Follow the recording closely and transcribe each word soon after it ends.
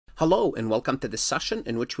Hello and welcome to this session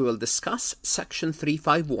in which we will discuss Section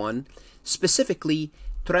 351, specifically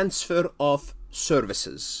transfer of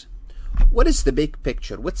services. What is the big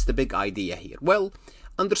picture? What's the big idea here? Well,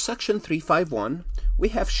 under Section 351, we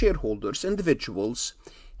have shareholders, individuals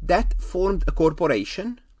that formed a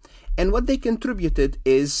corporation, and what they contributed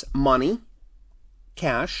is money,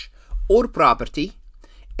 cash, or property,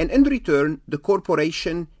 and in return, the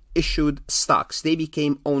corporation issued stocks. They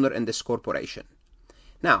became owner in this corporation.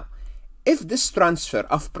 Now, if this transfer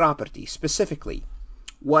of property specifically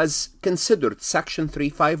was considered Section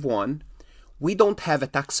 351, we don't have a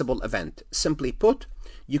taxable event. Simply put,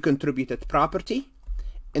 you contributed property.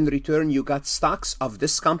 In return, you got stocks of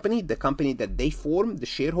this company, the company that they formed, the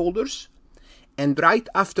shareholders. And right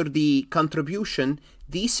after the contribution,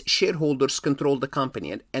 these shareholders control the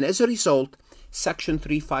company. And as a result, Section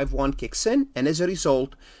 351 kicks in. And as a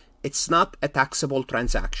result, it's not a taxable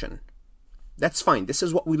transaction. That's fine. This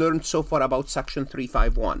is what we learned so far about Section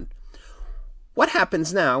 351. What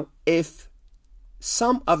happens now if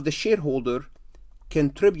some of the shareholder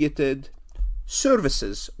contributed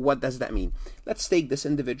services? What does that mean? Let's take this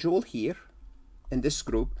individual here in this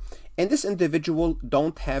group, and this individual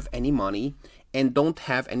don't have any money and don't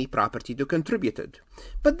have any property to contribute it.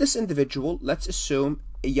 But this individual, let's assume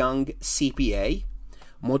a young CPA,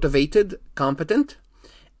 motivated, competent,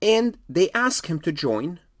 and they ask him to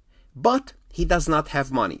join, but he does not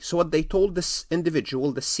have money. So what they told this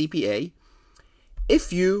individual, the CPA,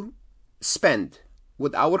 if you spend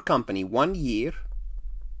with our company 1 year,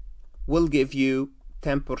 we'll give you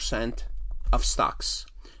 10% of stocks.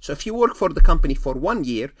 So if you work for the company for 1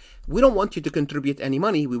 year, we don't want you to contribute any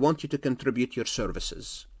money. We want you to contribute your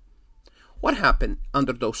services. What happened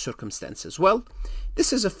under those circumstances? Well,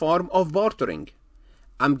 this is a form of bartering.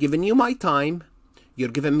 I'm giving you my time. You're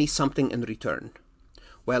giving me something in return.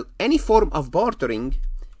 Well, any form of bartering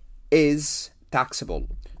is taxable.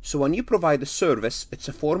 So when you provide a service, it's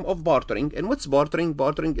a form of bartering. And what's bartering?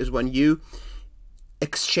 Bartering is when you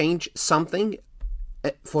exchange something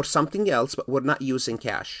for something else, but we're not using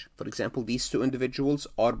cash. For example, these two individuals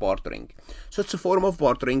are bartering. So it's a form of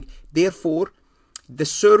bartering. Therefore, the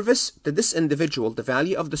service to this individual, the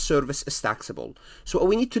value of the service is taxable. So what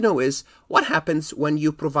we need to know is what happens when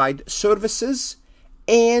you provide services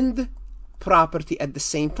and property at the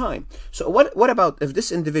same time. So what about if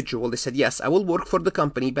this individual, they said, yes, I will work for the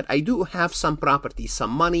company, but I do have some property, some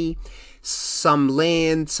money, some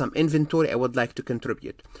land, some inventory I would like to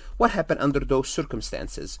contribute. What happened under those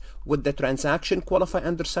circumstances? Would the transaction qualify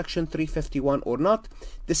under Section 351 or not?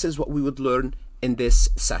 This is what we would learn in this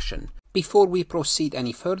session. Before we proceed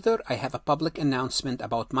any further, I have a public announcement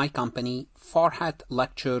about my company,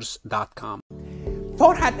 FarhatLectures.com.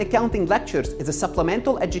 Farhat Accounting Lectures is a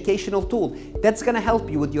supplemental educational tool that's going to help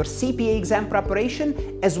you with your CPA exam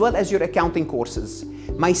preparation as well as your accounting courses.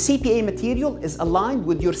 My CPA material is aligned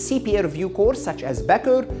with your CPA review course such as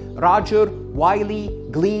Becker, Roger, Wiley,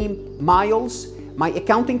 Gleam, Miles. My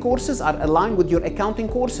accounting courses are aligned with your accounting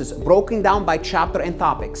courses broken down by chapter and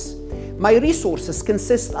topics. My resources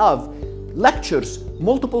consist of lectures,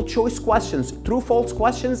 multiple choice questions, true-false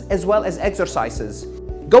questions, as well as exercises.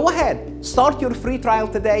 Go ahead, start your free trial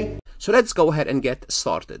today. So let's go ahead and get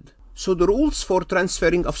started. So the rules for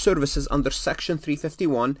transferring of services under Section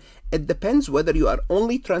 351, it depends whether you are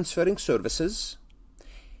only transferring services.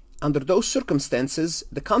 Under those circumstances,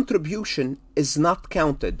 the contribution is not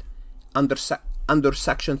counted under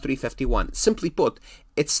Section 351. Simply put,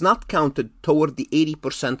 it's not counted toward the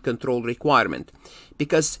 80% control requirement.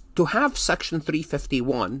 Because to have Section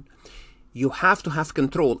 351, you have to have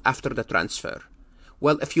control after the transfer.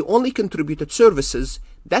 Well, if you only contributed services,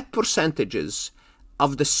 that percentages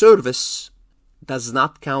of the service does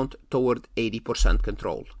not count toward 80%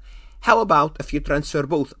 control. How about if you transfer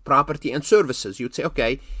both property and services? You'd say,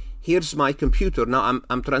 okay, here's my computer. Now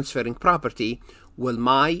I'm transferring property. Will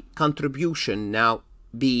my contribution now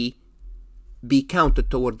be counted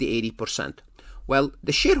toward the 80%? Well,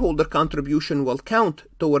 the shareholder contribution will count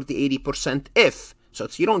toward the 80% if, so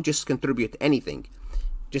you don't just contribute anything,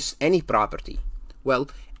 just any property. Well,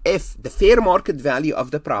 if the fair market value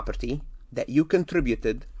of the property that you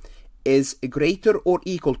contributed is greater or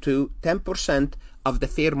equal to 10% of the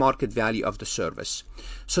fair market value of the service.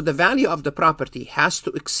 So the value of the property has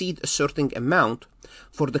to exceed a certain amount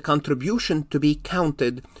for the contribution to be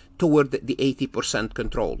counted toward the 80%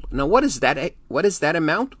 control. Now, what is that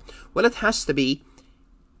amount? Well, it has to be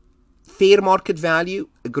fair market value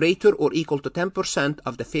greater or equal to 10%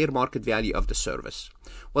 of the fair market value of the service.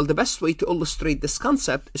 Well, the best way to illustrate this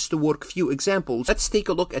concept is to work few examples. Let's take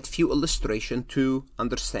a look at few illustrations to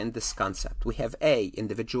understand this concept. We have A,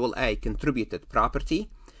 individual A contributed property,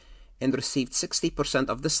 and received 60%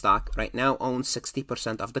 of the stock, right now owns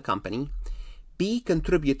 60% of the company. B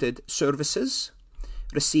contributed services,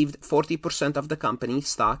 received 40% of the company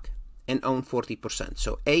stock, and owned 40%.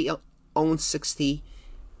 So A owns 60,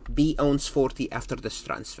 B owns 40 after this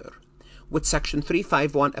transfer. What Section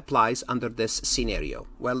 351 applies under this scenario?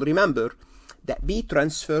 Well, remember that B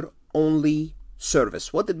transfer only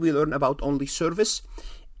service. What did we learn about only service?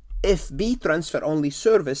 If B transfer only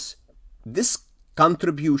service, this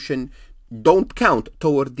contribution don't count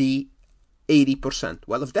toward the 80%.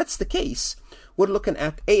 Well, if that's the case, we're looking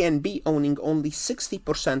at A and B owning only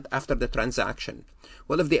 60% after the transaction.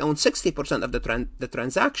 Well, if they own 60% of the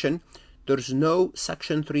transaction, there's no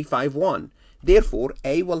Section 351. Therefore,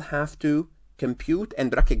 A will have to compute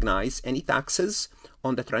and recognize any taxes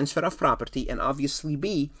on the transfer of property, and obviously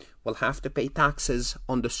B will have to pay taxes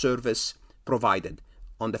on the service provided,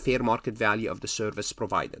 on the fair market value of the service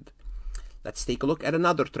provided. Let's take a look at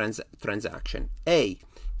another transaction. A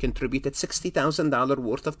contributed $60,000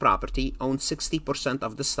 worth of property, owned 60%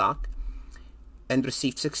 of the stock, and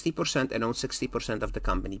received 60% and owned 60% of the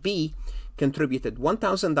company. B contributed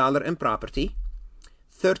 $1,000 in property,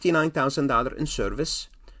 $39,000 in service,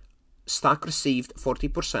 stock received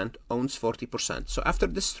 40%, owns 40%. So after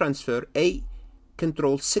this transfer, A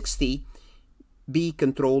controls 60, B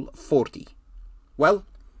controls 40. Well,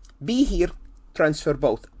 B here transfer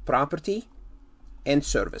both property and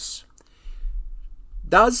service.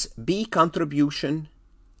 Does B contribution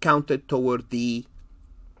counted toward the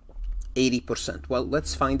 80%? Well,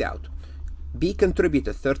 let's find out. B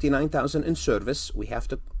contributed $39,000 in service. We have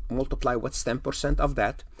to multiply what's 10% of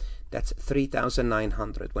that. That's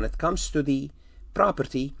 $3,900. When it comes to the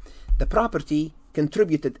property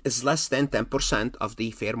contributed is less than 10% of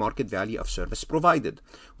the fair market value of service provided.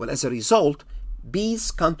 Well, as a result,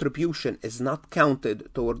 B's contribution is not counted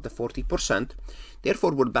toward the 40%.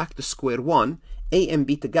 Therefore, we're back to square one. A and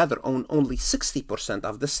B together own only 60%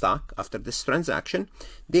 of the stock after this transaction.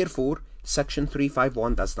 Therefore, Section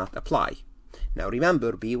 351 does not apply. Now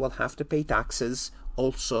remember, B will have to pay taxes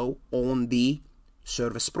also on the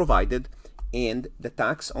service provided, and the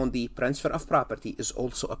tax on the transfer of property is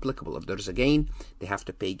also applicable. If there's a gain, they have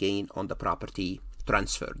to pay gain on the property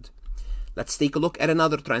transferred. Let's take a look at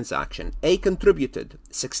another transaction. A contributed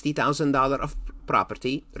 $60,000 of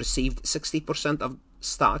property, received 60% of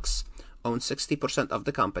stocks, owned 60% of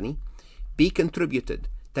the company. B contributed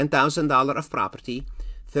 $10,000 of property,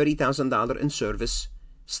 $30,000 in service,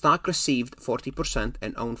 stock received 40%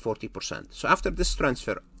 and owned 40%. So after this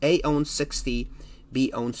transfer, A owns 60, B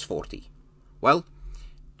owns 40. Well,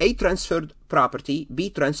 A transferred property, B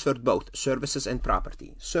transferred both services and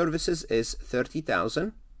property. Services is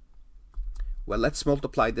 $30,000. Well, let's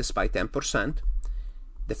multiply this by 10%.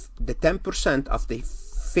 The 10% of the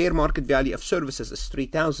fair market value of services is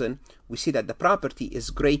 $3,000. We see that the property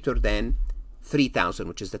is greater than $3,000,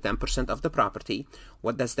 which is the 10% of the property.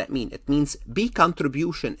 What does that mean? It means B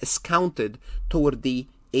contribution is counted toward the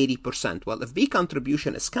 80%. Well, if B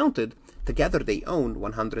contribution is counted, together they own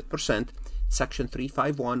 100%. Section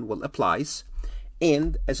 351 will apply,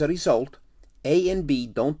 and as a result, A and B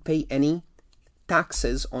don't pay any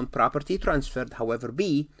taxes on property transferred. However,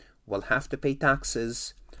 B will have to pay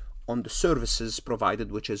taxes on the services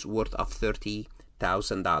provided, which is worth of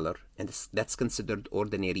 $30,000, and that's considered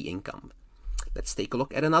ordinary income. Let's take a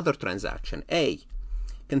look at another transaction. A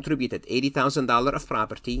contributed $80,000 of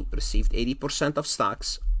property, received 80% of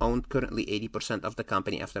stocks, owned currently 80% of the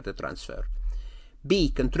company after the transfer. B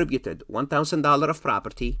contributed $1,000 of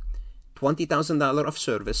property, $20,000 of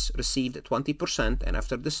service, received 20%, and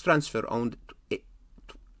after this transfer owned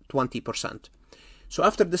 20%. So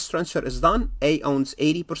after this transfer is done, A owns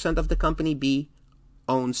 80% of the company, B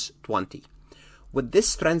owns 20. Would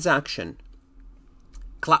this transaction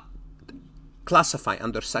classify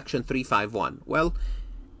under Section 351? Well,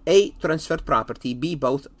 A transferred property, B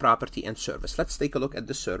both property and service. Let's take a look at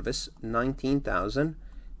the service. 19,000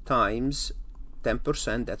 times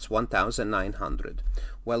 10%, that's 1,900.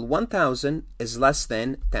 Well, 1,000 is less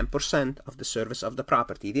than 10% of the service of the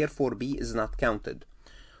property. Therefore, B is not counted.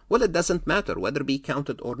 Well, it doesn't matter whether B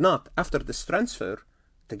counted or not. After this transfer,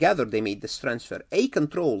 together they made this transfer. A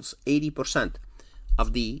controls 80%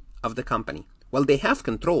 of the company. Well, they have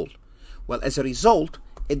control. Well, as a result,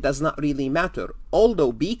 it does not really matter.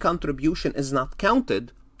 Although B contribution is not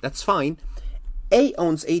counted, that's fine. A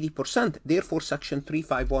owns 80%, therefore Section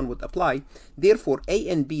 351 would apply. Therefore, A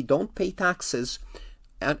and B don't pay taxes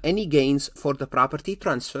on any gains for the property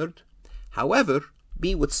transferred. However,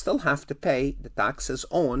 B would still have to pay the taxes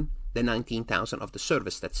on the 19,000 of the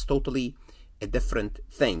service. That's totally a different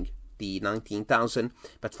thing, the 19,000.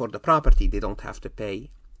 But for the property, they don't have to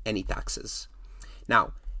pay any taxes.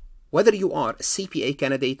 Now, whether you are a CPA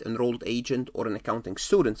candidate, enrolled agent, or an accounting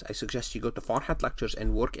student, I suggest you go to Farhat Lectures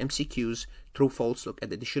and work MCQs, true, false, look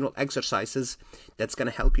at additional exercises. That's going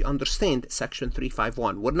to help you understand Section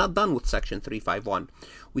 351. We're not done with Section 351.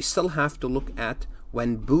 We still have to look at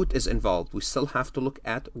when boot is involved. We still have to look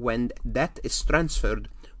at when debt is transferred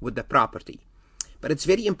with the property. But it's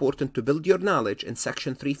very important to build your knowledge in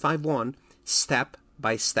Section 351 step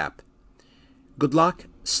by step. Good luck,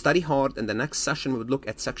 study hard. In the next session, we would look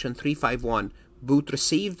at Section 351, boot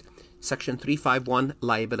received, Section 351,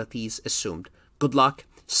 liabilities assumed. Good luck,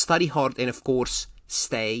 study hard, and of course,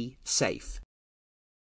 stay safe.